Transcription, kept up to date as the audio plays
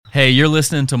Hey, you're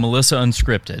listening to Melissa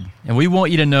Unscripted, and we want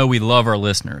you to know we love our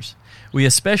listeners. We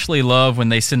especially love when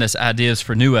they send us ideas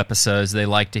for new episodes they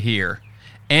like to hear,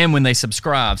 and when they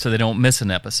subscribe so they don't miss an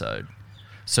episode.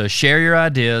 So share your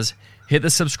ideas, hit the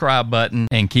subscribe button,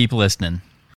 and keep listening.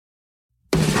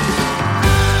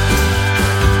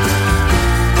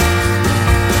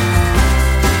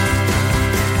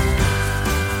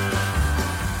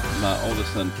 My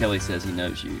oldest son, Kelly, says he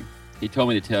knows you. He told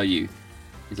me to tell you.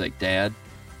 He's like, Dad,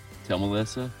 tell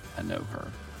Melissa I know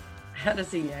her. How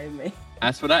does he know me?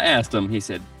 That's what I asked him. He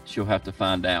said, she'll have to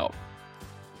find out.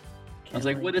 I was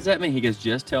like, what does that mean? He goes,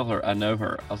 just tell her I know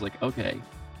her. I was like, okay.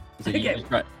 He's like,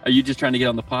 Okay. are you just trying to get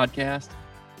on the podcast?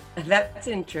 That's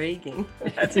intriguing.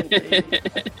 That's intriguing.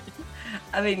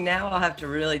 I mean, now I'll have to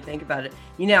really think about it.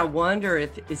 You know, I wonder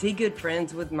is he good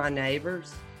friends with my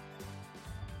neighbors?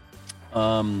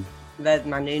 That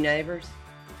my new neighbors?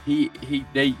 He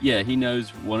knows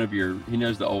he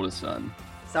knows the oldest son.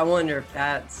 So I wonder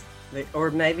if or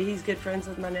maybe he's good friends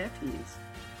with my nephews.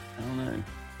 I don't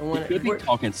know. He could be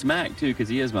talking smack too, because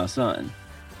he is my son.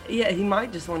 Yeah, he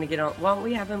might just want to get on. Why don't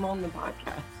we have him on the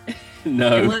podcast?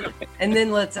 No. And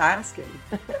then let's ask him.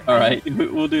 All right,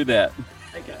 we'll do that.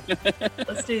 Okay,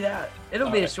 let's do that. It'll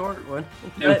be a short one.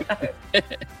 No.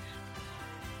 But,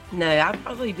 no, I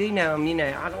probably do know him. You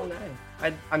know, I don't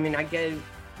know. I mean, I get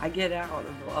out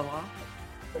a lot.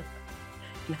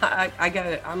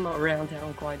 I'm around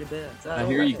town quite a bit. So I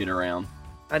hear you get around.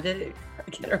 I do. I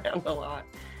get around a lot.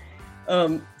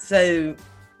 So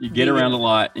you get around a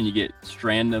lot, and you get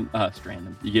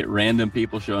You get random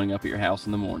people showing up at your house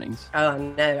in the mornings. Oh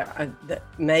no!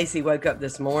 Macy woke up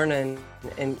this morning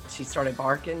and she started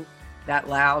barking, that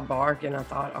loud bark, and I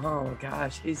thought, oh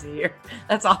gosh, who's here?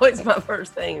 That's always my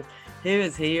first thing. Who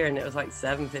is here? And it was like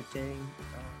 7:15.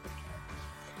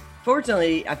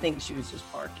 Fortunately, I think she was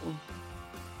just barking.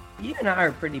 You and I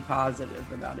are pretty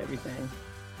positive about everything,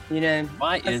 you know.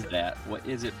 Why is that? What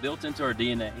is it built into our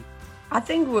DNA? I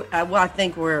think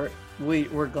we're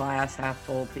glass half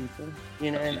full people,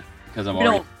 you know. Because I'm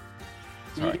already.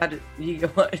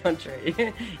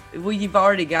 Well, you've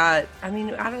already got. I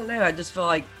mean, I don't know. I just feel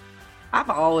like I've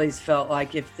always felt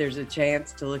like if there's a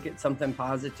chance to look at something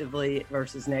positively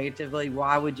versus negatively,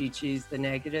 why would you choose the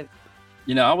negative?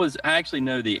 You know, I actually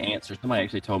know the answer. Somebody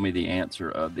actually told me the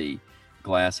answer of the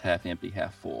glass half empty,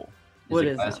 half full. What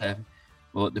is that?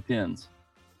 Well, it depends.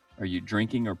 Are you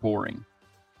drinking or pouring?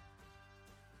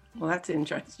 Well, that's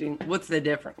interesting. What's the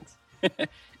difference?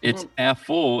 It's half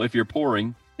full if you're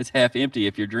pouring. It's half empty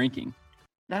if you're drinking.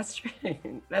 That's true.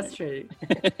 That's true.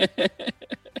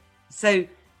 So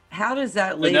how does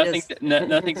that lead us?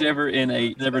 Nothing's ever in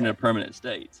a permanent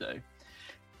state. So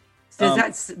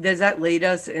does that lead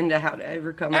us into how to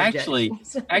overcome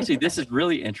objections? Actually, this is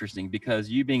really interesting because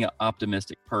you being an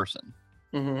optimistic person,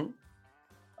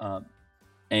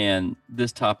 and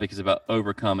this topic is about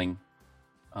overcoming.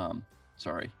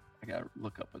 Sorry, I gotta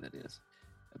look up what it is.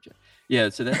 Yeah,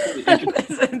 so that's really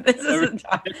interesting. This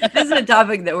is a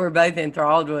topic that we're both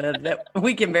enthralled with that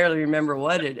we can barely remember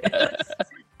what it is.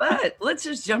 But let's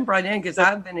just jump right in because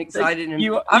I've been excited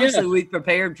and obviously we've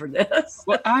prepared for this.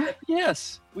 Well,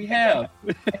 yes, we have.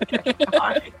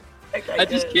 Okay, I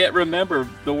just can't remember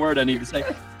the word I need to say.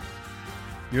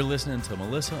 You're listening to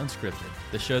Melissa Unscripted,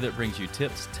 the show that brings you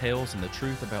tips, tales, and the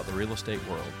truth about the real estate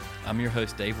world. I'm your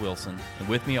host, Dave Wilson, and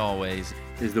with me always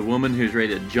is the woman who's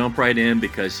ready to jump right in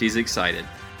because she's excited,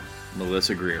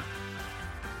 Melissa Greer.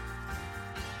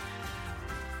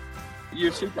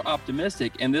 You're super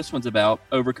optimistic, and this one's about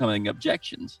overcoming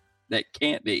objections that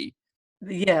can't be.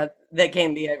 Yeah, that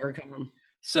can be overcome.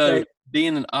 So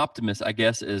being an optimist, I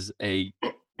guess, is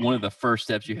one of the first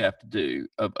steps you have to do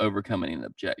of overcoming an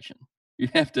objection. You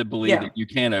have to believe that you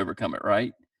can overcome it,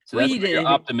 right? So that's where your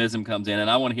optimism comes in, and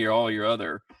I want to hear all your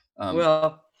other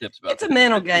tips about it's a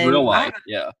mental game. Real life,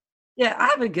 yeah. Yeah, I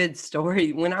have a good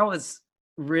story. When I was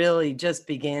really just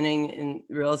beginning in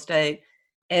real estate,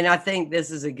 and I think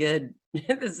this was a good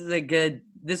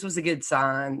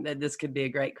sign that this could be a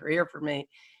great career for me,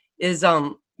 is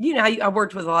you know, I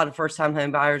worked with a lot of first-time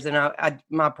home buyers, and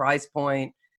my price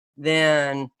point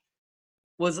then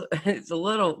was a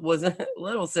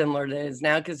little similar to it is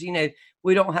now because, you know,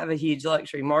 we don't have a huge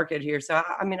luxury market here. So,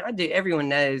 I mean, everyone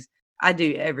knows I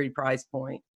do every price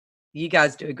point. You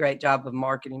guys do a great job of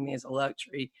marketing me as a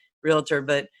luxury realtor,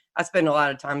 but I spend a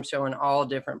lot of time showing all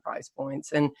different price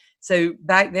points. And so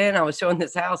back then I was showing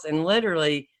this house and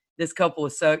literally this couple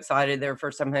was so excited. They were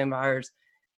first time home buyers.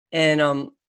 And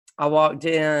I walked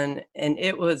in and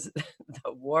it was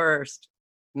the worst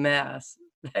mess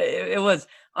It was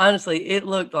honestly, it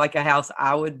looked like a house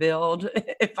I would build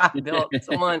if I built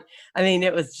someone. I mean,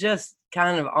 it was just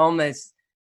kind of almost,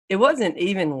 it wasn't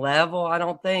even level, I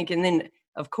don't think. And then,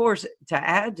 of course, to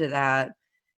add to that,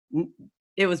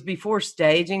 it was before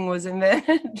staging was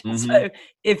invented. So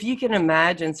if you can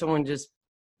imagine someone just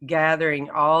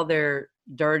gathering all their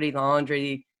dirty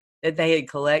laundry that they had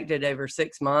collected over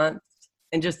 6 months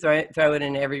and just throw it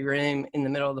in every room in the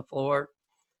middle of the floor.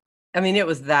 I mean, it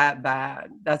was that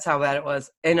bad. That's how bad it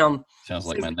was. And sounds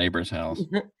like my neighbor's house.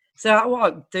 So I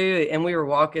walked through and we were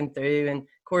walking through, and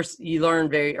of course you learn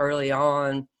very early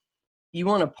on, you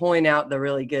want to point out the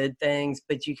really good things,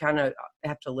 but you kind of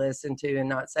have to listen to and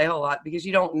not say a whole lot, because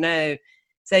you don't know.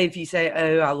 Say if you say,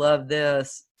 "Oh, I love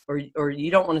this," or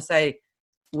you don't want to say,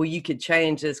 "Well, you could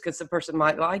change this," because the person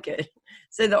might like it.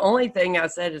 So the only thing I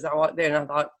said is I walked there and I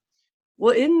thought,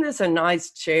 well, isn't this a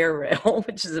nice chair rail,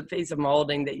 which is a piece of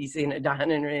molding that you see in a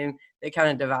dining room that kind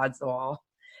of divides the wall.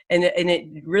 And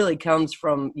it really comes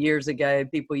from years ago.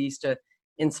 People used to,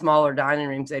 in smaller dining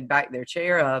rooms, they'd back their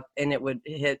chair up and it would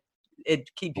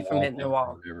it'd keep you from hitting the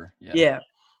wall. Yeah.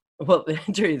 Well,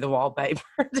 true, the wallpaper.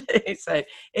 So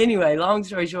anyway, long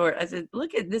story short, I said,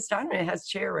 look at this dining room, it has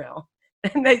chair rail.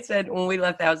 And they said, when we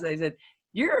left the house, they said,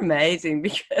 you're amazing,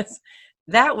 because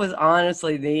that was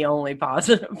honestly the only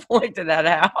positive point to that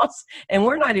house. And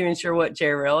we're not even sure what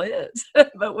chair rail is.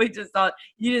 But we just thought,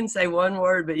 you didn't say one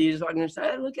word, but you just wanted to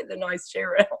say, oh, look at the nice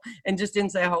chair rail, and just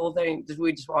didn't say a whole thing.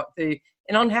 We just walked through.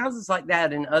 And on houses like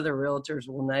that, and other realtors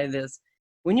will know this,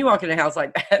 when you walk in a house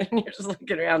like that and you're just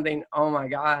looking around thinking, oh my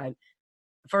God,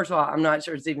 first of all, I'm not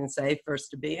sure it's even safe for us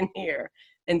to be in here.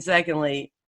 And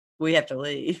secondly, we have to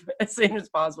leave as soon as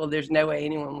possible. There's no way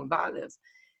anyone would buy this.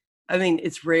 I mean,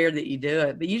 it's rare that you do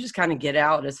it, but you just kind of get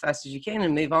out as fast as you can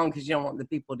and move on, because you don't want the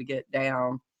people to get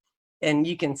down. And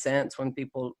you can sense when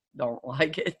people don't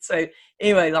like it. So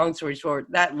anyway, long story short,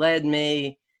 that led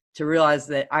me to realize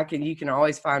that you can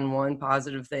always find one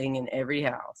positive thing in every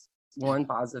house, one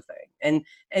positive thing.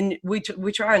 And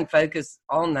we try and focus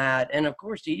on that. And of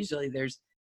course, usually there's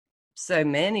so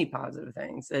many positive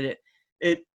things that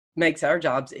it makes our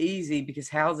jobs easy, because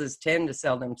houses tend to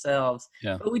sell themselves.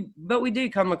 Yeah. But we do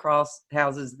come across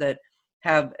houses that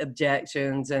have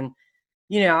objections. And,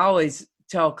 I always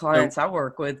tell clients I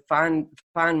work with, find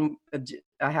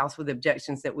a house with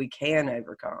objections that we can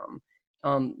overcome.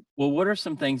 Well, what are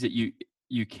some things that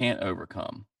you can't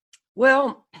overcome?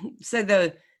 Well, so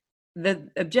the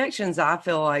objections I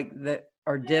feel like that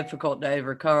are difficult to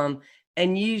overcome,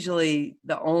 and usually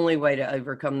the only way to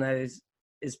overcome those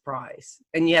is price.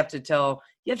 And you have to tell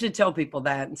people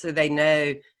that, and so they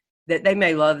know that they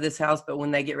may love this house, but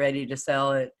when they get ready to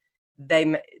sell it,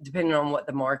 depending on what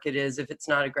the market is, if it's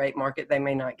not a great market, they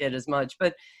may not get as much.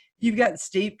 But you've got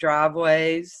steep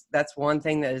driveways. That's one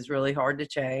thing that is really hard to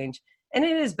change. And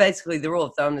it is basically, the rule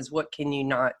of thumb is, what can you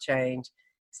not change?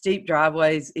 Steep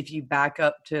driveways, if you back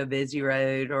up to a busy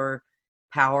road, or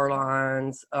power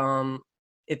lines,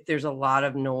 if there's a lot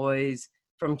of noise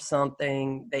from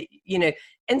something that,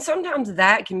 and sometimes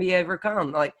that can be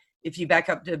overcome. Like if you back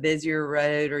up to a busier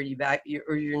road, or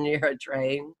you're near a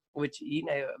train, which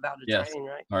about a train,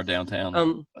 right? Our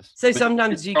downtown. So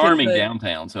sometimes it's charming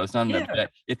downtown. So it's not an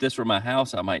object. If this were my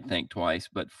house, I might think twice.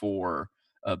 But for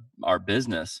our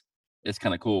business, it's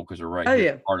kind of cool because we're right here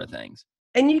at the heart of things.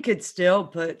 And you could still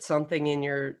put something in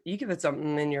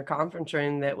your conference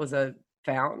room that was a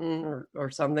fountain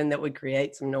or something that would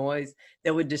create some noise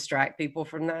that would distract people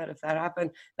from that. If that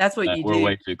happened, that's what you do. We're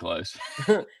way too close.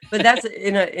 But that's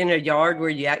in a yard where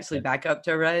you actually back up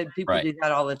to a road. People do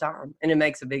that all the time, and it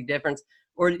makes a big difference.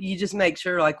 Or you just make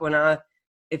sure, like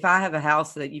if I have a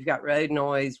house that you've got road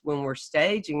noise, when we're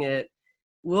staging it,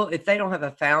 if they don't have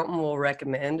a fountain, we'll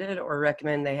recommend it, or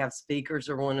recommend they have speakers,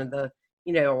 or one of the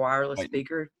a wireless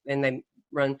speaker, and they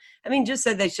run. I mean, just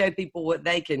so they show people what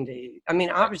they can do. I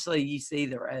mean, obviously you see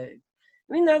the road.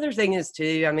 I mean, the other thing is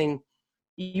too, I mean,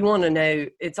 you want to know,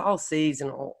 it's all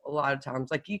seasonal a lot of times.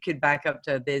 Like you could back up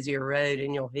to a busier road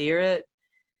and you'll hear it,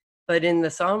 but in the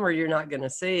summer you're not going to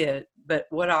see it. But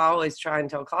what I always try and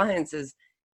tell clients is,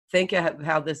 think of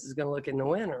how this is going to look in the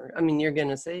winter. I mean, you're going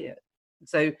to see it.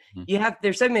 So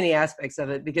there's so many aspects of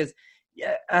it, because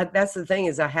that's the thing,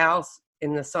 is a house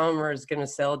in the summer is going to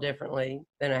sell differently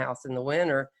than a house in the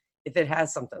winter if it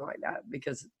has something like that,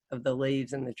 because of the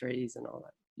leaves and the trees and all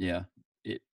that. Yeah.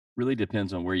 It really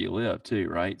depends on where you live too,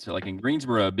 right? So like in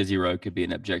Greensboro, a busy road could be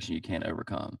an objection you can't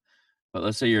overcome. But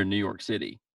let's say you're in New York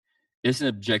City. It's an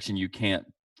objection you can't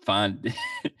find.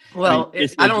 Well,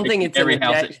 I don't think it's every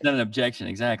house. It's not an objection.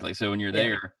 Exactly. So when you're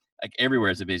there, like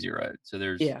everywhere is a busy road. So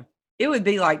there's. Yeah. It would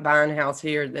be like buying a house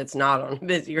here that's not on a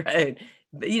busy road.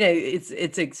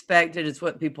 it's expected. It's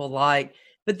what people like.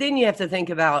 But then you have to think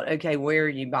about, okay, where are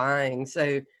you buying?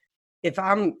 So if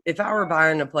I were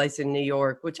buying a place in New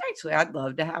York, which actually I'd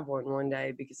love to have one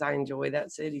day because I enjoy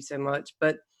that city so much,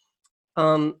 but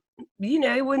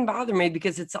it wouldn't bother me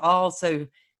because it's all so,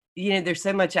 there's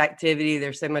so much activity,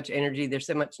 there's so much energy, there's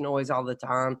so much noise all the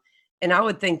time. And I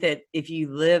would think that if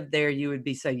you lived there, you would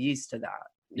be so used to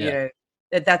that,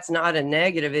 that's not a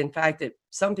negative. In fact, that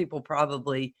some people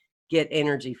probably get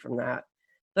energy from that.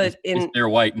 But it's their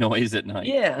white noise at night.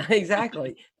 Yeah,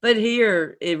 exactly. But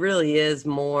here it really is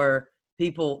more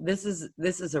people. This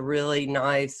is a really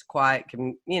nice, quiet,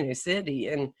 city,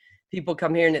 and people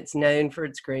come here, and it's known for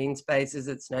its green spaces.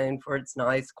 It's known for its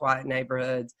nice, quiet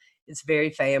neighborhoods. It's very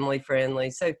family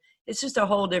friendly. So it's just a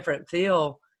whole different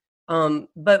feel.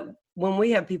 But when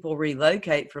we have people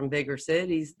relocate from bigger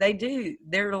cities,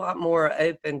 they're a lot more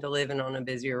open to living on a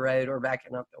busier road or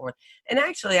backing up to one. And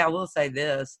actually, I will say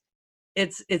this.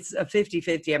 It's a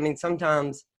 50-50. I mean,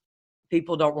 sometimes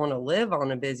people don't want to live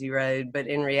on a busy road, but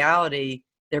in reality,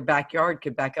 their backyard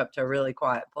could back up to a really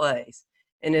quiet place.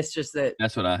 And it's just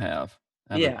that's what I have.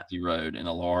 I have a busy road in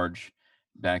a large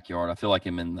backyard. I feel like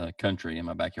I'm in the country in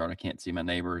my backyard. I can't see my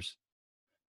neighbors.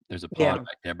 There's a pond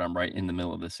back there, but I'm right in the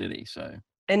middle of the city. So,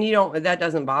 and that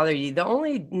doesn't bother you. The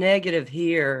only negative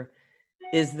here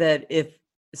is that if,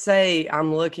 say,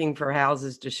 I'm looking for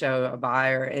houses to show a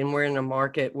buyer and we're in a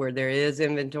market where there is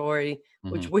inventory,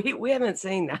 which we haven't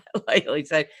seen that lately.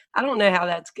 So I don't know how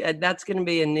that's going to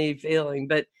be a new feeling.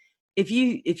 But if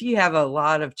you have a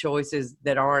lot of choices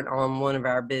that aren't on one of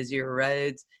our busier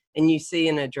roads and you see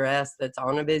an address that's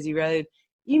on a busy road,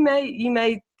 you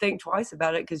may think twice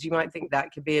about it because you might think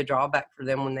that could be a drawback for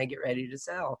them when they get ready to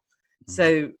sell.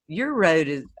 So your road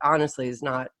is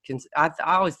not, I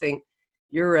always think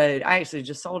your road, I actually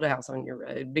just sold a house on your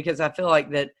road because I feel like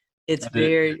that it's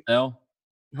very,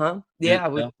 huh? Yeah,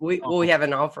 we have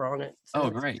an offer on it. So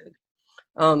great.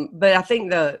 But I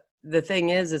think the thing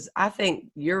is I think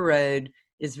your road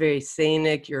is very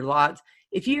scenic. Your lots,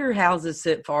 if your houses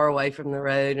sit far away from the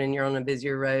road and you're on a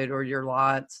busier road or your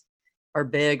lots are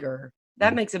bigger,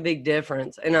 that makes a big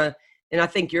difference. And I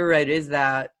think your road is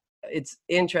that. It's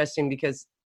interesting because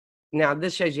now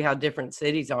this shows you how different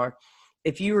cities are.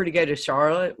 If you were to go to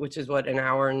Charlotte, which is an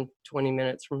hour and 20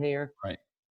 minutes from here, right,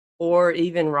 or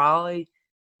even Raleigh,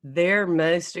 their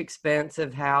most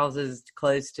expensive houses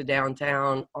close to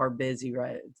downtown are busy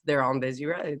roads. They're on busy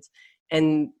roads.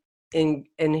 And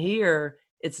here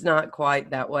it's not quite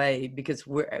that way because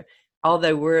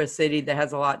although we're a city that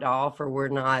has a lot to offer, we're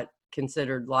not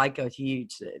considered like a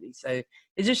huge city. So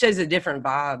it just shows a different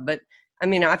vibe. But I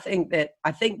mean, I think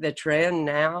the trend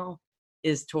now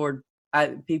is toward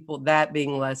people that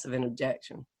being less of an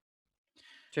objection.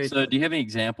 So do you have any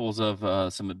examples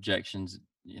of some objections,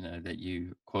 that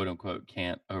you quote unquote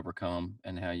can't overcome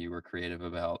and how you were creative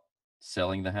about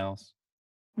selling the house?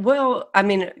 Well, I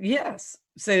mean, yes.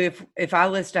 So if I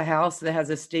list a house that has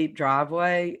a steep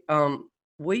driveway,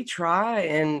 we try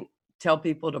and tell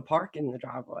people to park in the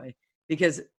driveway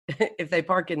because if they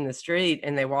park in the street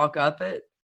and they walk up it,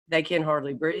 they can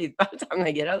hardly breathe by the time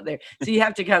they get up there. So you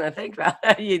have to kind of think about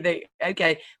that. You think,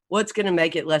 okay, what's going to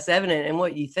make it less evident? And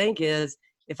what you think is,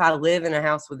 if I live in a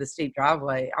house with a steep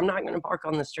driveway, I'm not going to park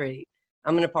on the street.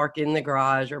 I'm going to park in the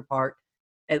garage or park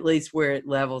at least where it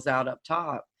levels out up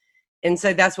top. And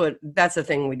so that's the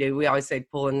thing we do. We always say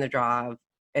pull in the drive.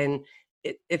 And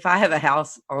if I have a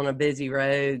house on a busy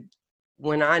road,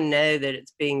 when I know that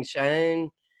it's being shown,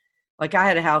 like I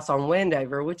had a house on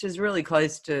Wendover, which is really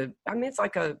close to, I mean, it's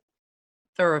like a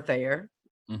thoroughfare.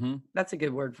 Mm-hmm. That's a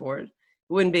good word for it. It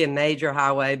wouldn't be a major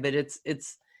highway, but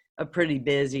it's a pretty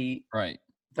busy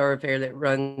thoroughfare that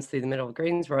runs through the middle of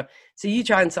Greensboro. So you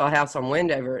try and sell a house on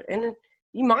Wendover, and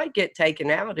you might get taken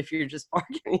out if you're just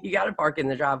parking. You got to park in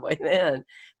the driveway then.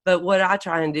 But what I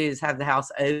try and do is have the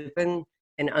house open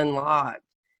and unlocked.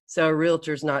 So a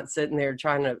realtor's not sitting there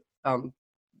trying to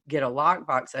get a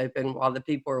lockbox open while the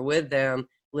people are with them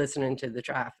listening to the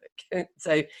traffic.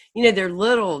 So, there are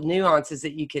little nuances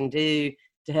that you can do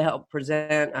to help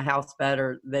present a house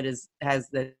better that has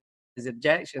those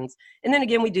objections. And then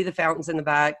again, we do the fountains in the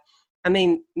back. I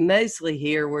mean, mostly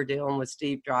here we're dealing with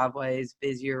steep driveways,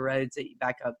 busier roads that you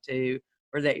back up to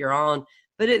or that you're on.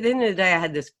 But at the end of the day, I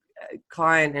had this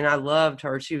client and I loved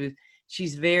her.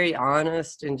 She's very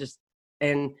honest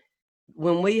and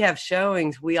when we have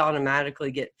showings, we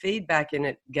automatically get feedback and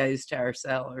it goes to our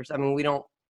sellers. I mean, we don't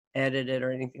edit it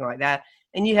or anything like that.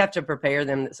 And you have to prepare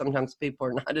them that sometimes people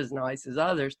are not as nice as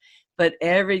others. But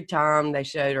every time they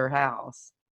showed her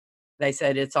house, they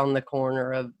said it's on the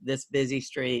corner of this busy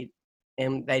street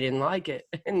and they didn't like it.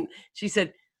 And she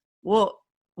said, well,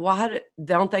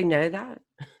 Don't they know that?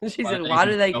 She said, Why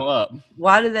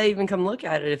why do they even come look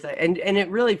at it if they, and it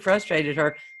really frustrated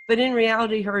her. But in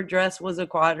reality, her address was a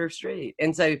quieter street.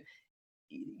 And so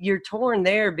you're torn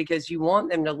there because you want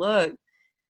them to look.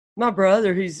 My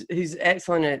brother, who's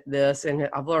excellent at this, and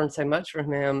I've learned so much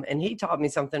from him, and he taught me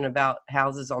something about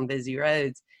houses on busy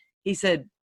roads. He said,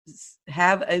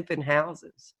 have open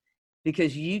houses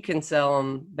because you can sell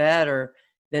them better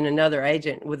than another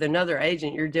agent. With another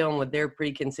agent, you're dealing with their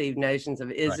preconceived notions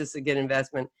of, is this a good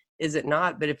investment? Is it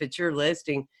not? But if it's your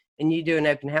listing and you do an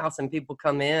open house and people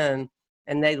come in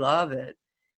and they love it,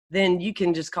 then you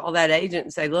can just call that agent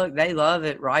and say, look, they love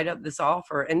it, write up this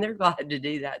offer. And they're glad to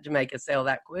do that to make a sale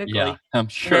that quickly. Yeah, I'm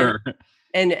sure.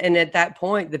 And at that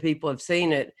point, the people have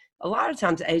seen it. A lot of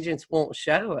times agents won't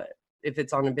show it if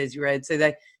it's on a busy road.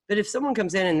 But if someone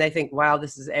comes in and they think, wow,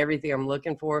 this is everything I'm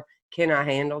looking for, can I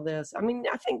handle this? I mean,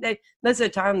 I think most of the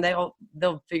time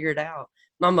they'll figure it out.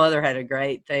 My mother had a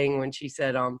great thing when she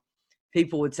said,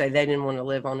 people would say they didn't want to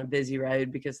live on a busy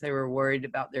road because they were worried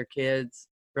about their kids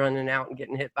running out and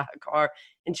getting hit by a car.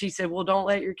 And she said, well, don't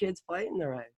let your kids play in the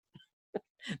road.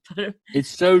 But it's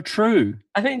so true.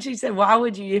 I mean, she said, why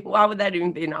would that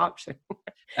even be an option?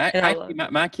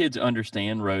 My kids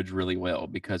understand roads really well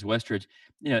because Westridge,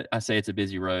 I say it's a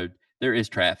busy road. There is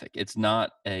traffic. It's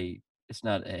not a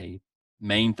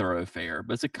main thoroughfare,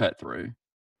 but it's a cut through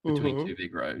between two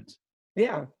big roads.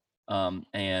 Yeah.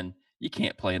 And you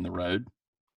can't play in the road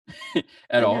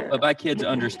at all. But my kids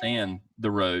understand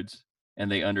the roads and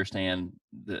they understand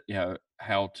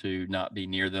how to not be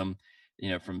near them.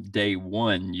 From day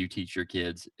one, you teach your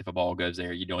kids if a ball goes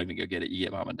there, you don't even go get it. You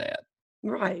get mom and dad.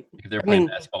 Right. If they're playing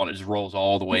basketball and it just rolls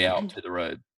all the way out to the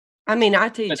road. I mean, I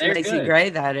teach Macy Gray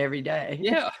that every day.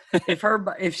 Yeah.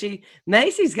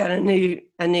 Macy's got a new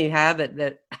habit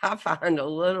that I find a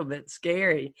little bit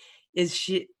scary.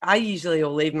 I usually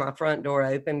will leave my front door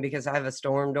open because I have a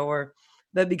storm door,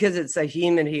 but because it's so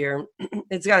humid here,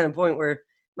 it's gotten to the point where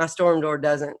my storm door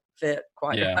doesn't fit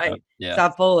quite right. Yeah. So I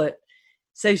pull it.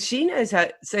 So she knows how.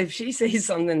 So if she sees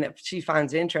something that she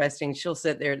finds interesting, she'll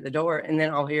sit there at the door, and then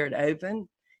I'll hear it open,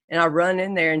 and I run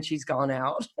in there, and she's gone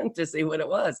out to see what it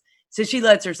was. So she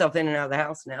lets herself in and out of the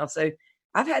house now. So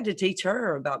I've had to teach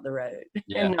her about the road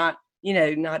and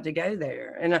not to go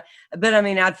there. But I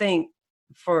mean, I think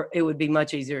it would be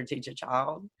much easier to teach a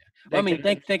child. Well, I mean,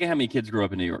 think of how many kids grew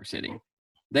up in New York City.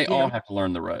 They all have to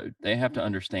learn the road. They have to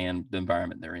understand the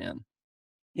environment they're in.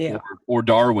 Yeah. Or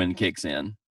Darwin kicks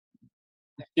in.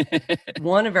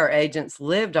 One of our agents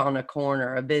lived on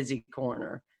a busy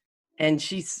corner, and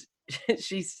she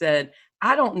said,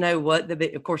 I don't know what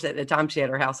of course at the time she had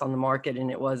her house on the market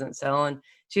and it wasn't selling.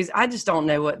 I just don't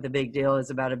know what the big deal is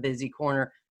about a busy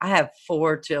corner. I have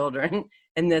 4 children.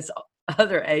 And this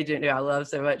other agent who I love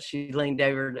so much, she leaned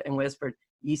over and whispered,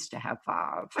 used to have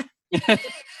 5.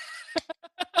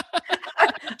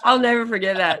 I'll never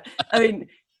forget that. I mean,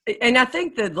 and I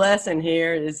think the lesson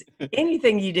here is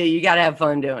anything you do, you got to have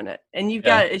fun doing it. And you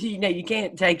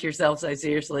can't take yourself so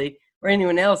seriously or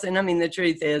anyone else. And I mean, the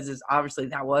truth is obviously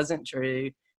that wasn't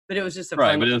true, but it was just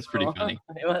but it was pretty funny.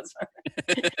 It was.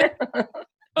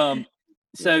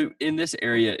 So in this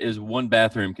area, is 1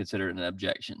 bathroom considered an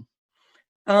objection?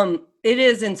 It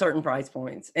is in certain price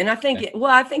points. And I think,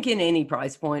 I think in any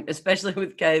price point, especially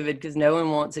with COVID, because no one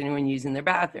wants anyone using their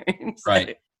bathroom.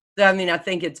 Right. So, I mean, I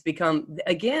think it's become,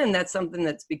 again, that's something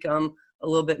that's become a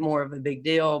little bit more of a big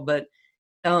deal. But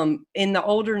in the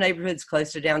older neighborhoods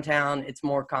close to downtown, it's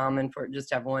more common for it just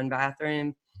to have 1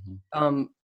 bathroom. Mm-hmm.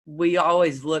 We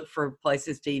always look for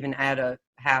places to even add a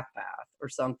half bath or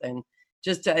something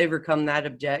just to overcome that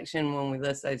objection when we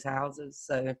list those houses.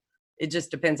 So it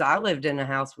just depends. I lived in a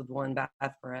house with 1 bath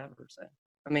forever. So,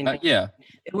 I mean,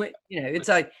 it's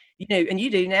like, and you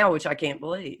do now, which I can't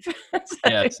believe.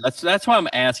 Yes, that's why I'm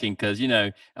asking, because,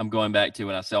 I'm going back to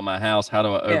when I sell my house, how do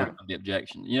I overcome the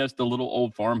objection? It's the little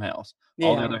old farmhouse.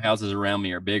 All the other houses around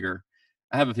me are bigger.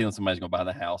 I have a feeling somebody's going to buy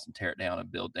the house and tear it down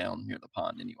and build down near the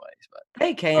pond anyways. But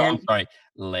they can.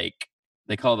 Lake.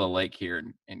 They call it a lake here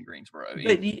in Greensboro.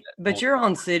 But you're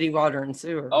on city water and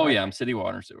sewer. Oh, right? Yeah, I'm city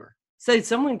water and sewer. So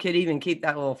someone could even keep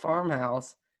that little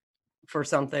farmhouse for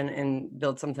something and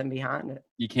build something behind it.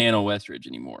 You can't on Westridge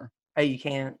anymore. Oh, you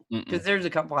can't? Because there's a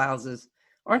couple houses.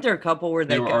 Aren't there a couple where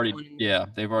they were already? Yeah,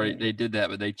 they did that,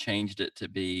 but they changed it to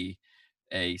be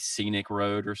a scenic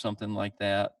road or something like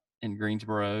that in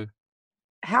Greensboro.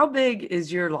 How big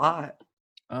is your lot?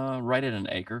 Right at 1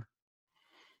 acre.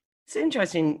 It's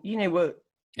interesting. You know what?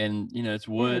 And it's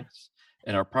woods,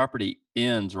 and our property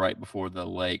ends right before the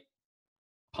lake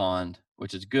pond,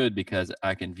 which is good because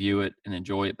I can view it and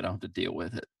enjoy it, but I don't have to deal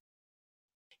with it.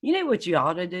 You know what you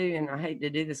ought to do, and I hate to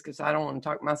do this because I don't want to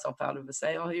talk myself out of a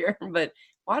sale here, but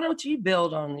why don't you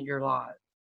build on your lot?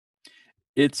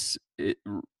 It's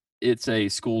a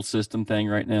school system thing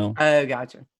right now. Oh,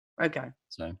 gotcha. Okay.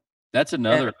 So that's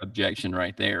another objection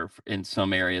right there in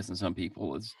some areas and some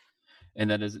people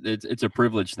it's a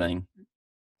privilege thing.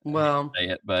 Well, say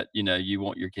it, but you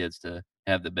want your kids to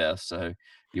have the best, so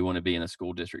you want to be in a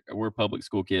school district. We're public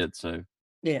school kids, so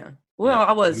yeah. Well,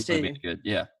 I was too. Good.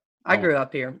 Yeah. I grew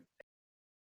up here.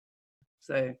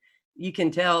 So you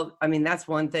can tell, I mean, that's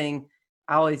one thing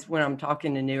I always, when I'm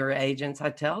talking to newer agents,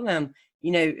 I tell them,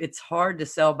 it's hard to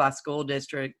sell by school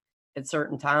district at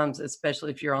certain times, especially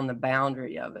if you're on the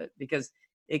boundary of it, because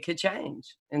it could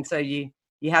change. And so you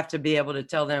have to be able to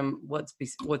tell them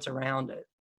what's around it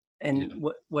and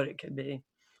what it could be.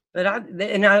 But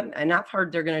I've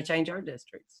heard they're going to change our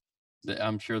districts.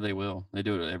 I'm sure they will. They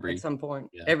do it at some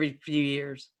point, every few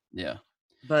years. Yeah.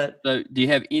 But so, do you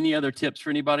have any other tips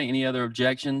for anybody? Any other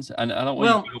objections? I don't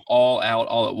want to go all out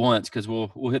all at once because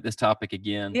we'll hit this topic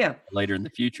again later in the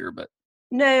future. But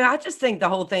no, I just think the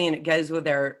whole thing, and it goes with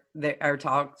our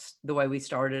talks, the way we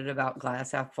started about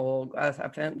glass half full, glass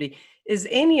half empty, is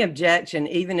any objection,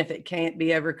 even if it can't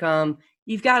be overcome,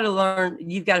 you've got to learn,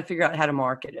 you've got to figure out how to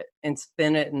market it and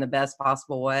spin it in the best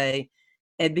possible way.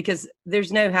 And because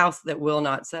there's no house that will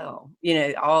not sell,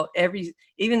 even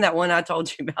that one I told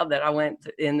you about that I went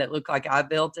in that looked like I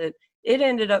built it, it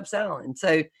ended up selling.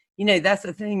 So, that's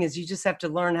the thing, is you just have to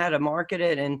learn how to market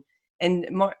it and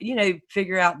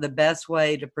figure out the best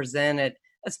way to present it,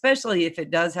 especially if it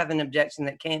does have an objection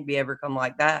that can't be overcome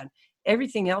like that.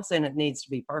 Everything else in it needs to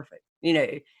be perfect.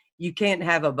 You can't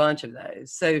have a bunch of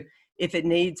those. So if it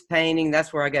needs painting,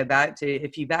 that's where I go back to.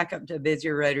 If you back up to a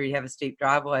busier road or you have a steep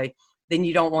driveway, then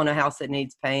you don't want a house that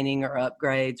needs painting or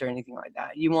upgrades or anything like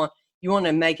that. You want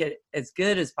to make it as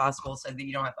good as possible so that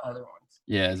you don't have other ones.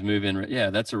 Yeah, as move in. Yeah,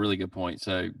 that's a really good point.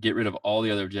 So get rid of all the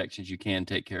other objections you can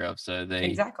take care of, so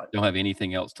they don't have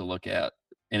anything else to look at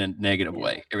in a negative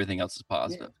way. Everything else is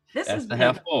positive. Yeah. That's the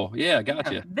half full. Yeah,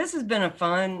 gotcha. Yeah, this has been a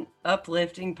fun,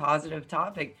 uplifting, positive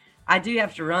topic. I do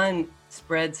have to run,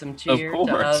 spread some cheer to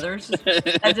others.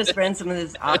 I have to spread some of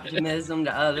this optimism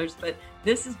to others, but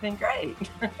this has been great.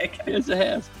 Yes, it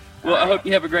has. Well, I hope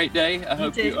you have a great day. I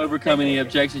hope you overcome any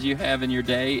objections you have in your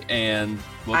day, and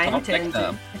we'll talk next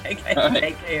time. Okay,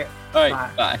 take care. All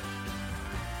right, bye.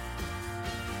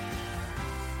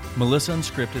 Melissa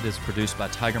Unscripted is produced by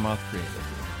Tiger Moth Creative,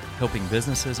 helping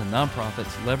businesses and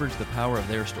nonprofits leverage the power of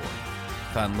their story.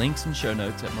 Find links and show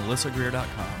notes at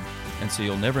melissagreer.com. And so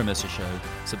you'll never miss a show,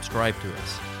 subscribe to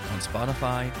us on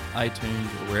Spotify, iTunes,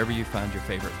 or wherever you find your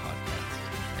favorite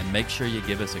podcasts. And make sure you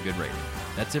give us a good rating.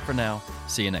 That's it for now.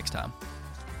 See you next time.